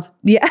 Getting mad.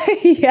 Yeah,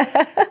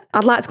 yeah.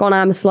 I'd like to go on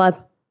I'm a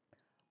Celeb.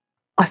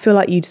 I feel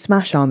like you'd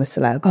smash I'm a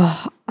Celeb.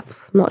 Oh, I'm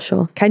not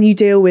sure. Can you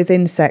deal with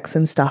insects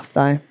and stuff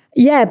though?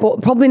 Yeah,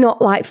 but probably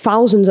not like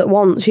thousands at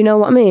once, you know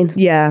what I mean?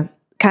 Yeah.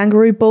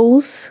 Kangaroo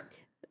balls?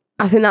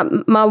 I think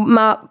that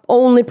my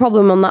only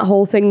problem on that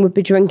whole thing would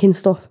be drinking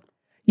stuff.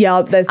 Yeah,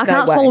 I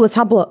can't swallow a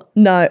tablet.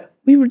 No,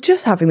 we were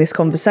just having this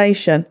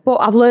conversation. But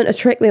I've learnt a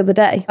trick the other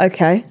day.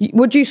 Okay.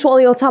 Would you swallow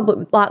your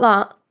tablet like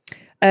that?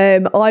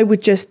 I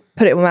would just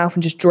put it in my mouth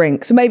and just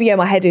drink. So maybe,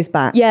 my head is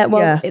back. Yeah,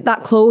 well,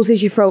 that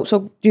closes your throat,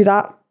 so do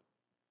that.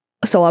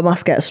 So I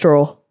must get a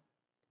straw.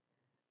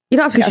 You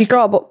don't have to get a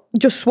straw, but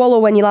just swallow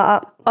when you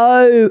like that.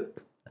 Oh,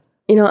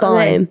 you know what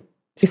I mean?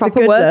 It's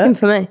proper working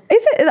for me.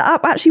 Is it?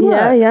 That actually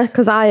works? Yeah,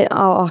 because I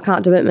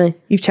can't do it, me.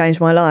 You've changed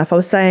my life. I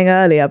was saying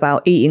earlier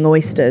about eating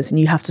oysters and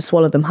you have to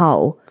swallow them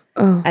whole.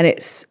 Oh. And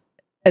it's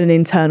an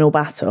internal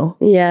battle.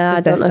 Yeah,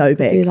 I don't know so if I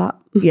big. do that.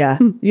 Yeah.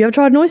 You ever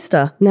tried an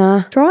oyster?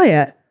 Nah. Try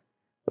it.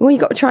 Well, you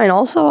got to try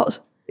all sorts.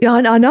 Yeah,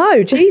 I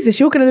know. Jesus,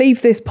 you're going to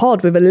leave this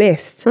pod with a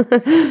list.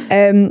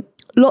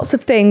 Lots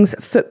of things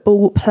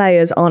football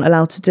players aren't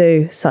allowed to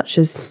do, such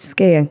as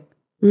skiing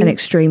and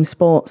extreme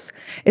sports.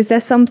 Is there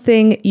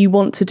something you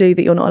want to do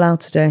that you're not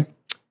allowed to do?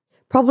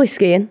 Probably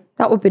skiing.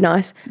 That would be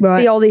nice.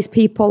 Right. See all these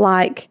people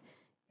like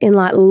in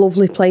like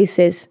lovely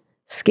places,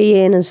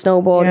 skiing and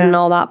snowboarding and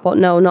all that. But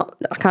no,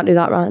 I can't do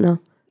that right now.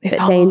 It's bit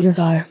hard, dangerous.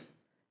 though.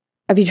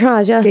 Have you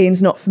tried? Yeah.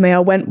 Skiing's not for me. I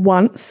went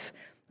once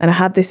and I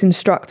had this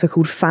instructor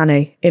called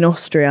Fanny in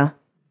Austria.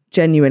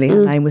 Genuinely,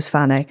 her name was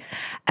Fanny.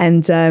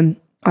 And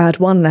I had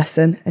one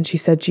lesson and she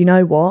said, do you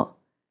know what?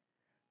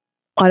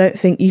 I don't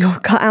think you're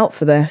cut out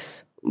for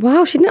this.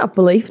 Wow, she didn't have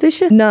belief, did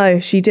she? No,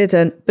 she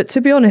didn't. But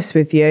to be honest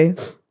with you,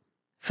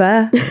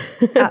 fair.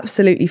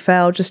 Absolutely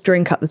fair. I'll just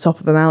drink up the top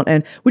of a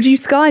mountain. Would you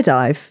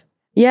skydive?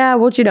 Yeah,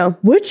 would you know?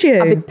 Would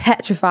you? I'd be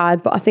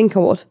petrified, but I think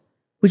I would.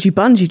 Would you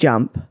bungee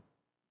jump?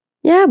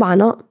 Yeah, why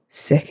not?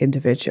 Sick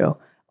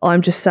individual.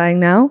 I'm just saying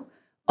now,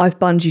 I've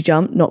bungee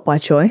jumped, not by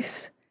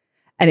choice.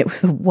 And it was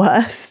the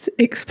worst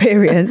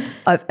experience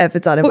I've ever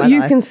done in my life. But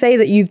you can say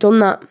that you've done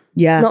that.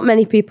 Yeah. Not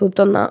many people have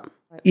done that.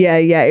 Yeah,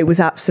 it was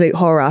absolute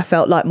horror. I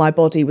felt like my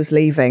body was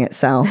leaving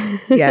itself.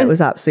 Yeah, it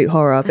was absolute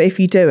horror. But if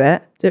you do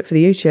it for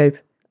the YouTube.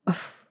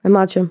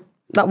 Imagine.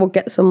 That would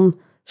get some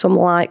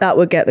like. That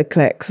would get the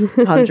clicks,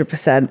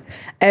 100%.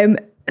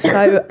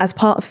 So as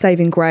part of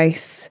Saving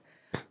Grace,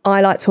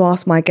 I like to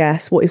ask my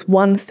guests, what is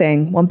one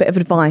bit of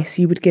advice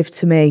you would give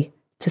to me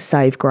to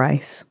save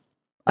grace?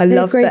 I Save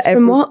love grace that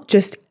from what?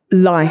 Just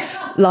life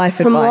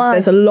advice. Life.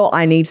 There's a lot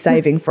I need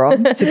saving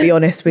from, to be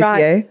honest with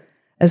you.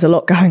 There's a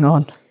lot going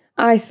on.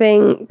 I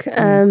think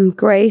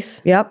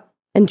grace. Yep.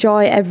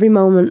 Enjoy every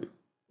moment.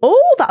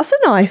 Oh, that's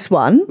a nice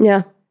one.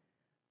 Yeah.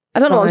 I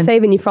don't know what I'm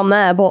saving you from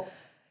there, but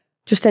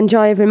just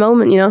enjoy every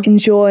moment, you know?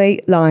 Enjoy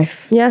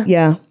life. Yeah.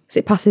 Yeah. Because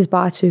it passes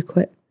by too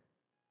quick.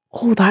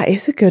 Oh, that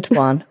is a good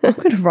one. I'm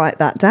going to write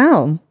that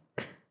down.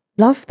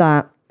 Love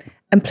that.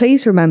 And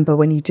please remember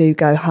when you do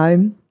go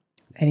home,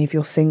 any of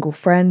your single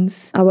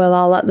friends. I will,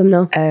 I'll let them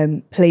know.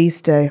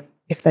 Please do.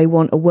 If they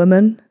want a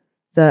woman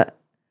that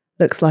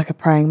looks like a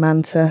praying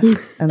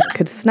mantis and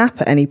could snap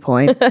at any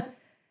point,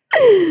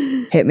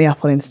 hit me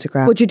up on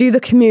Instagram. Would you do the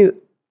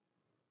commute?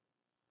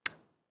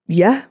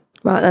 Yeah.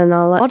 Right then,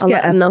 I'll let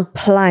them know.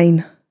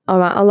 Plane. All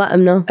right, I'll let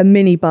them know. A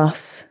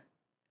minibus.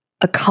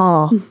 A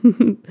car.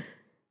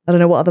 I don't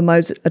know what other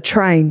modes. A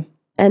train.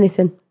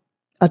 Anything.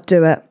 I'd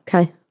do it.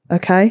 Okay.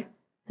 Okay?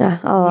 Yeah,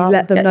 I'll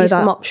let them get know you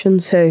that some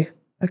options too.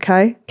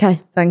 Okay?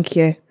 Okay. Thank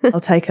you. I'll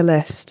take a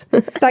list.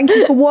 Thank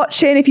you for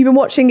watching. If you've been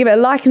watching, give it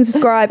a like and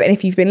subscribe. And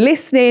if you've been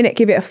listening,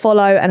 give it a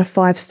follow and a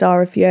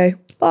 5-star review.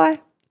 Bye.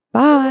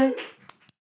 Bye.